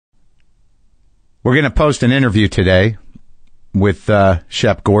We're going to post an interview today with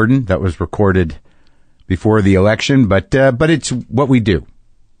Shep Gordon that was recorded before the election, but it's what we do.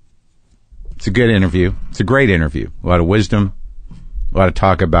 It's a good interview. It's a great interview. A lot of wisdom, a lot of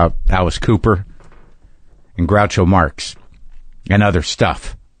talk about Alice Cooper and Groucho Marx and other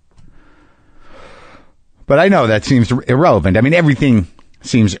stuff. But I know that seems irrelevant. I mean, everything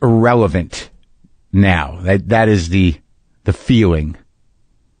seems irrelevant now. That is the feeling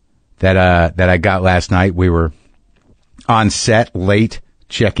that I got last night. We were on set late,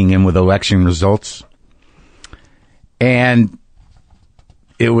 checking in with election results, and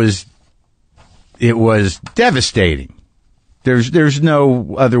it was devastating. There's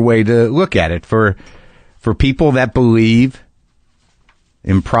no other way to look at it for people that believe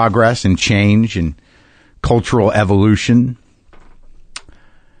in progress and change and cultural evolution.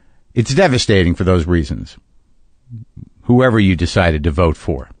 It's devastating for those reasons, whoever you decided to vote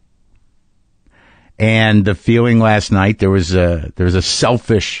for. And the feeling last night, there was a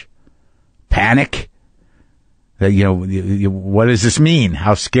selfish panic that, what does this mean?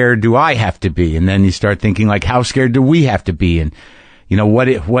 How scared do I have to be? And then you start thinking, like, how scared do we have to be? And, what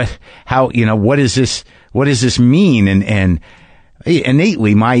does this mean? And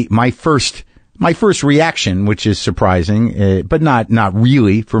innately, my first reaction, which is surprising, but not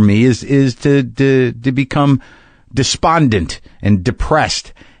really for me, is to become despondent and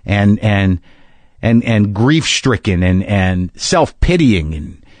depressed and grief-stricken and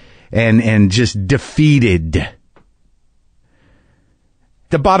self-pitying and just defeated.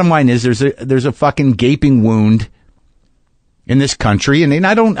 The bottom line is there's a fucking gaping wound in this country, and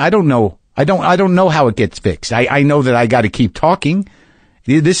I don't know how it gets fixed. I know that I got to keep talking.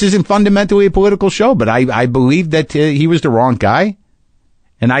 This isn't fundamentally a political show, but I believe that he was the wrong guy,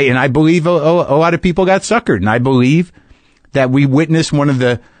 and I believe a lot of people got suckered, and I believe that we witnessed one of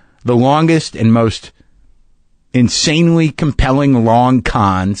the longest and most insanely compelling long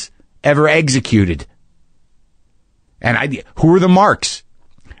cons ever executed. And who are the marks?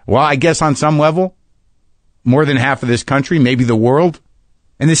 Well, I guess on some level, more than half of this country, maybe the world.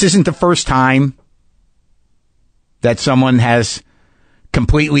 And this isn't the first time that someone has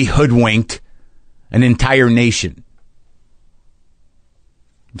completely hoodwinked an entire nation.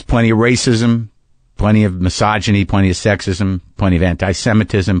 There's plenty of racism, plenty of misogyny, plenty of sexism, plenty of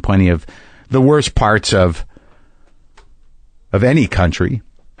anti-Semitism, plenty of the worst parts of any country.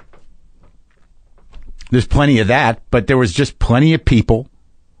 There's plenty of that, but there was just plenty of people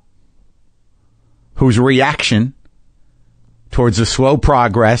whose reaction towards the slow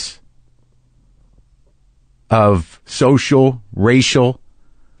progress of social, racial,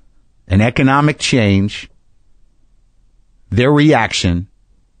 and economic change, their reaction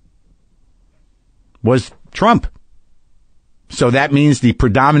was Trump. So that means the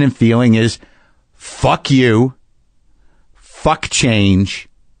predominant feeling is, fuck you, fuck change,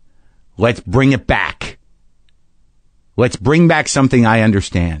 let's bring it back. Let's bring back something I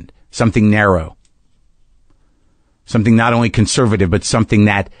understand, something narrow, something not only conservative, but something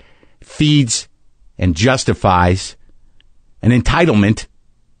that feeds and justifies an entitlement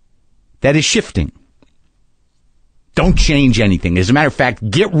that is shifting. Don't change anything. As a matter of fact,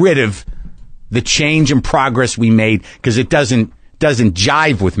 get rid of the change and progress we made, because it doesn't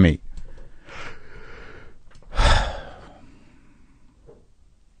jive with me.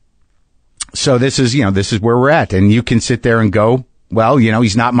 So this is where we're at. And you can sit there and go, well,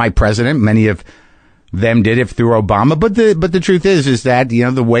 he's not my president. Many of them did it through Obama. But the truth is that,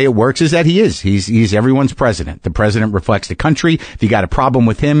 the way it works is that he's everyone's president. The president reflects the country. If you got a problem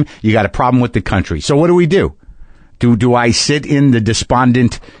with him, you got a problem with the country. So what do? Do I sit in the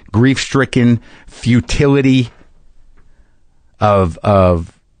despondent, grief-stricken futility of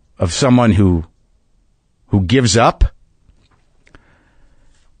someone who gives up?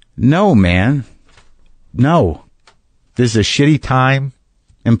 No, man. No. This is a shitty time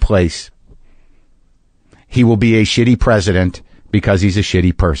and place. He will be a shitty president because he's a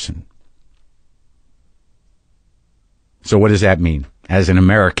shitty person. So what does that mean? As an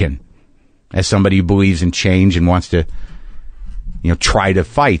American, as somebody who believes in change and wants to, try to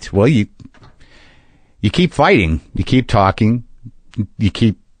fight. Well, you keep fighting, you keep talking, you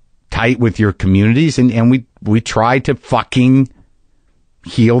keep tight with your communities, and we try to fucking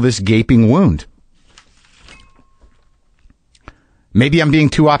heal this gaping wound. Maybe I'm being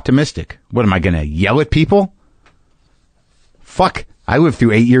too optimistic. What, am I going to yell at people? Fuck, I lived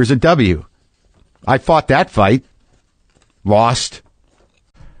through 8 years of W. I fought that fight. Lost.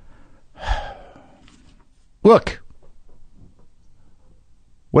 Look,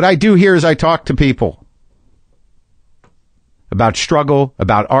 what I do here is I talk to people. about struggle,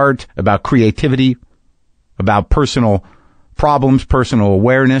 about art, about creativity, about personal problems, personal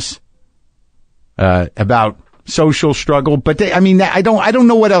awareness, about social struggle. But I don't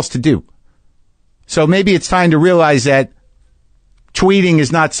know what else to do. So maybe it's time to realize that tweeting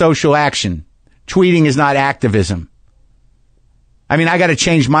is not social action. Tweeting is not activism. I got to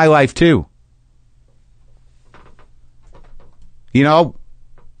change my life too.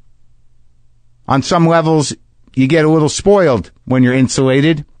 On some levels, you get a little spoiled when you're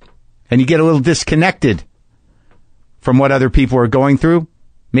insulated, and you get a little disconnected from what other people are going through.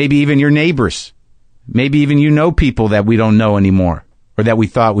 Maybe even your neighbors. Maybe even people that we don't know anymore, or that we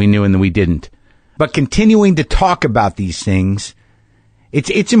thought we knew and then we didn't. But continuing to talk about these things,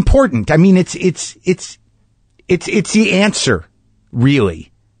 it's important. It's the answer,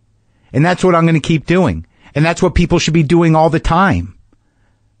 really. And that's what I'm going to keep doing. And that's what people should be doing all the time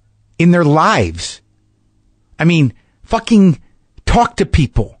in their lives. Fucking talk to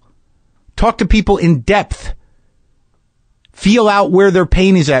people. Talk to people in depth. Feel out where their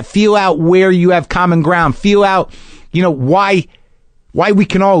pain is at. Feel out where you have common ground. Feel out, why we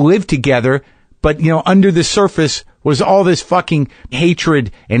can all live together. But, under the surface was all this fucking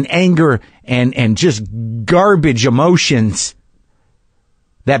hatred and anger and just garbage emotions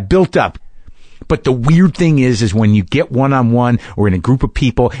that built up. But the weird thing is when you get one-on-one or in a group of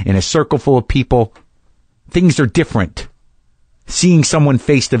people, in a circle full of people, things are different. Seeing someone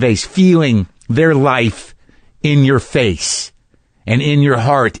face to face, feeling their life in your face and in your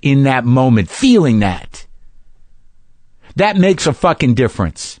heart in that moment, feeling that. That makes a fucking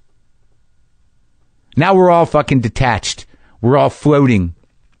difference. Now we're all fucking detached. We're all floating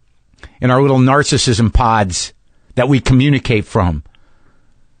in our little narcissism pods that we communicate from.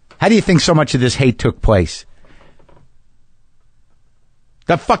 How do you think so much of this hate took place?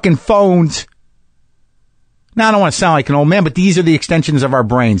 The fucking phones. Now, I don't want to sound like an old man, but these are the extensions of our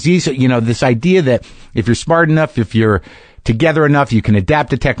brains. These are, this idea that if you're smart enough, if you're together enough, you can adapt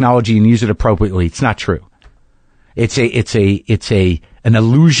to technology and use it appropriately. It's not true. It's an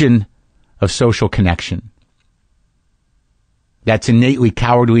illusion of social connection that's innately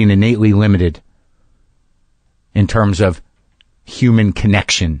cowardly and innately limited in terms of human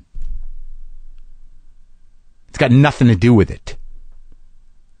connection. It's got nothing to do with it.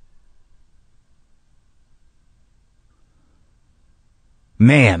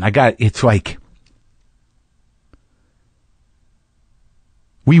 Man, it's like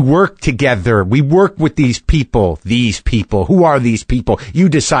we work together. We work with these people. These people. Who are these people? You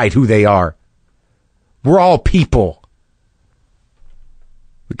decide who they are. We're all people.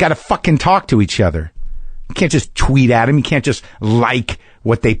 We got to fucking talk to each other. You can't just tweet at them. You can't just like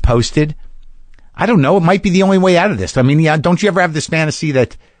what they posted. I don't know. It might be the only way out of this. Don't you ever have this fantasy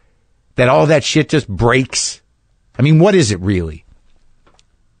that all that shit just breaks? What is it really?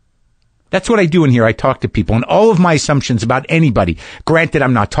 That's what I do in here. I talk to people, and all of my assumptions about anybody. Granted,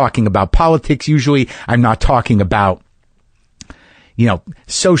 I'm not talking about politics usually. I'm not talking about,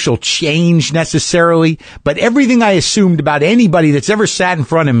 social change necessarily. But everything I assumed about anybody that's ever sat in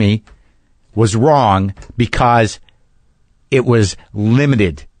front of me was wrong because it was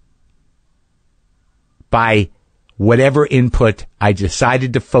limited by whatever input I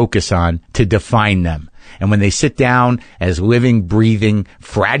decided to focus on to define them. And when they sit down as living, breathing,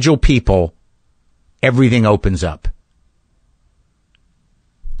 fragile people, everything opens up.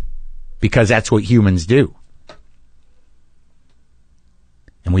 Because that's what humans do.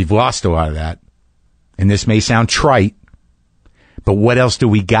 And we've lost a lot of that. And this may sound trite, but what else do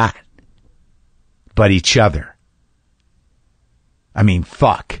we got but each other?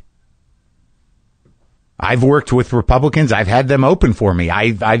 Fuck. I've worked with Republicans. I've had them open for me.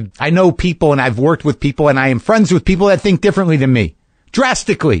 I know people, and I've worked with people, and I am friends with people that think differently than me.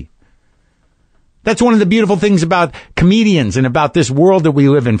 Drastically. That's one of the beautiful things about comedians and about this world that we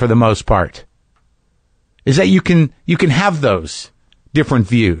live in for the most part. Is that you can have those different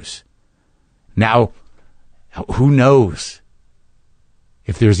views. Now, who knows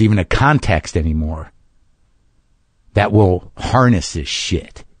if there's even a context anymore that will harness this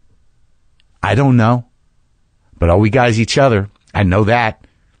shit. I don't know. But all we got is each other. I know that.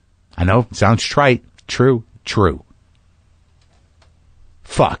 I know, it sounds trite. True.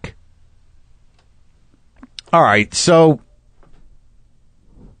 Fuck. All right, so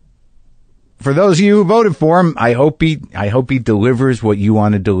for those of you who voted for him, I hope he delivers what you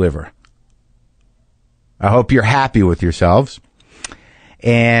want to deliver. I hope you're happy with yourselves,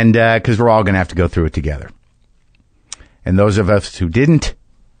 and because we're all going to have to go through it together. And those of us who didn't,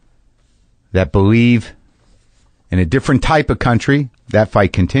 that believe in a different type of country, that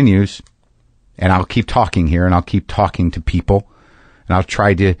fight continues. And I'll keep talking here, and I'll keep talking to people, and I'll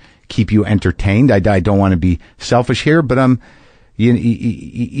try to keep you entertained. I don't want to be selfish here, but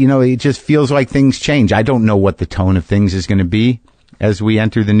you know, it just feels like things change. I don't know what the tone of things is going to be as we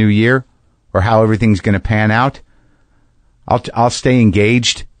enter the new year, or how everything's going to pan out. I'll stay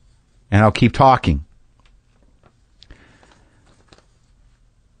engaged, and I'll keep talking.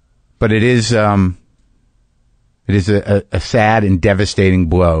 But it is a sad and devastating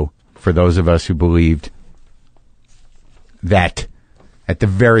blow for those of us who believed that, at the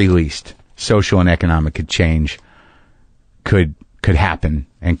very least, social and economic change could happen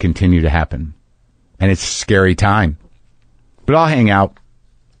and continue to happen. And it's a scary time. But I'll hang out.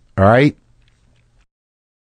 All right?